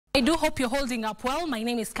I do hope you're holding up well. My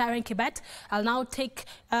name is Karen Kibet. I'll now take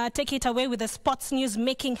it away with the sports news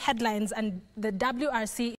making headlines and the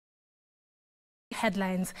WRC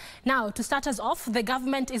headlines. Now, to start us off, the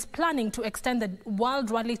government is planning to extend the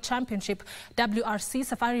World Rally Championship WRC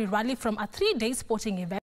Safari Rally from a 3-day sporting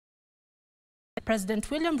event.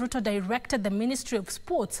 President William Ruto directed the Ministry of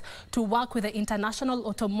Sports to work with the International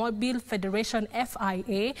Automobile Federation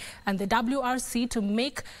FIA and the WRC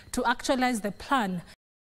to actualize the plan,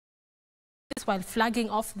 while flagging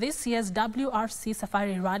off this year's WRC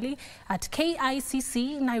Safari Rally at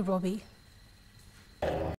KICC, Nairobi. 2,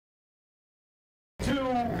 1,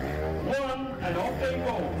 and off they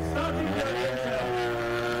go. Starting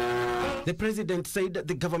the president said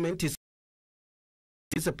the government is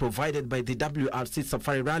provided by the WRC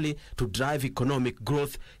Safari Rally to drive economic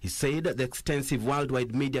growth. He said the extensive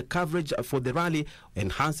worldwide media coverage for the rally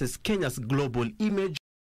enhances Kenya's global image.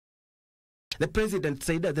 The president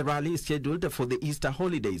said that the rally is scheduled for the Easter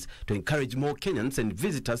holidays to encourage more Kenyans and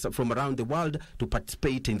visitors from around the world to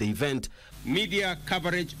participate in the event. Media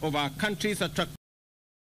coverage of our country's attract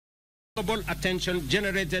global attention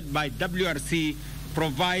generated by WRC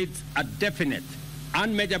provides a definite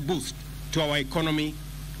and major boost to our economy,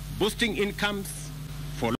 boosting incomes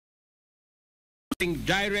for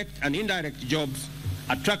direct and indirect jobs,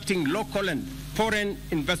 attracting local and foreign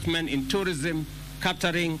investment in tourism,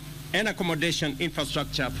 catering, and accommodation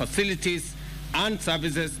infrastructure, facilities, and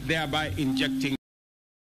services, thereby injecting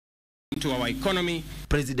into our economy.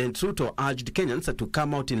 President Ruto urged Kenyans to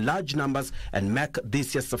come out in large numbers and make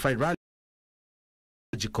this year's Safari Rally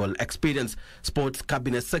experience. Sports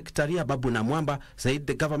Cabinet Secretary Ababu Namwamba said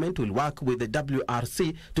the government will work with the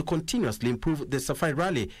WRC to continuously improve the Safari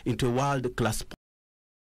Rally into a world-class sport.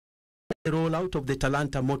 The rollout of the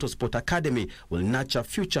Talanta Motorsport Academy will nurture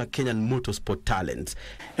future Kenyan motorsport talents.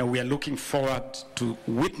 And we are looking forward to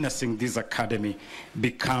witnessing this academy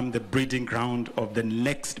become the breeding ground of the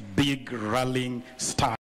next big rallying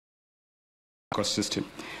star ecosystem.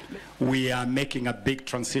 We are making a big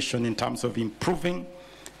transition in terms of improving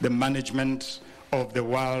the management of the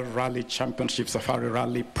World Rally Championship Safari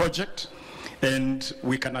Rally project, and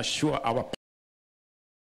we can assure our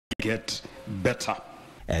get better.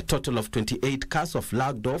 A total of 28 cars have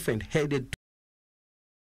flagged off and headed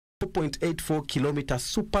to 2.84-kilometer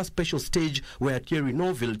super special stage where Thierry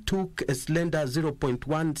Neuville took a slender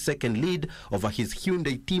 0.1 second lead over his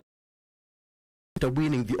Hyundai team after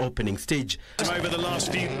winning the opening stage. Over the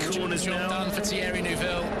last few corners now. Done for Thierry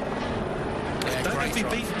Neuville. Yeah, I don't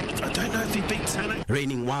know if he beat Tanak.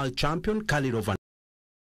 Reigning world champion Kalirov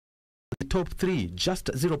the top 3, just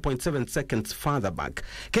 0.7 seconds further back.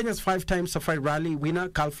 Kenya's 5-time Safari Rally winner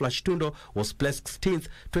Carl Flash Tundo was placed 16th,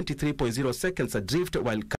 23.0 seconds adrift,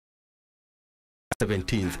 while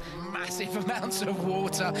 17th. Massive amounts of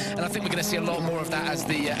water, and I think we're going to see a lot more of that as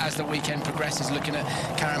the weekend progresses. Looking at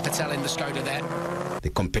Karan Patel in the Skoda there.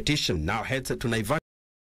 The competition now heads to Naivasha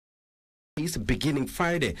beginning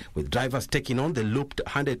Friday, with drivers taking on the looped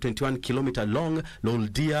 121-kilometer long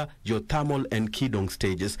Loldia, Geothermal and Kidong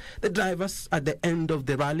stages. The drivers at the end of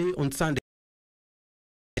the rally on Sunday,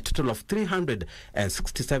 a total of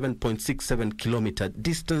 367.67 kilometer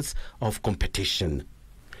distance of competition.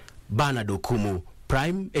 Bernard Okumu,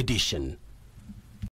 Prime Edition.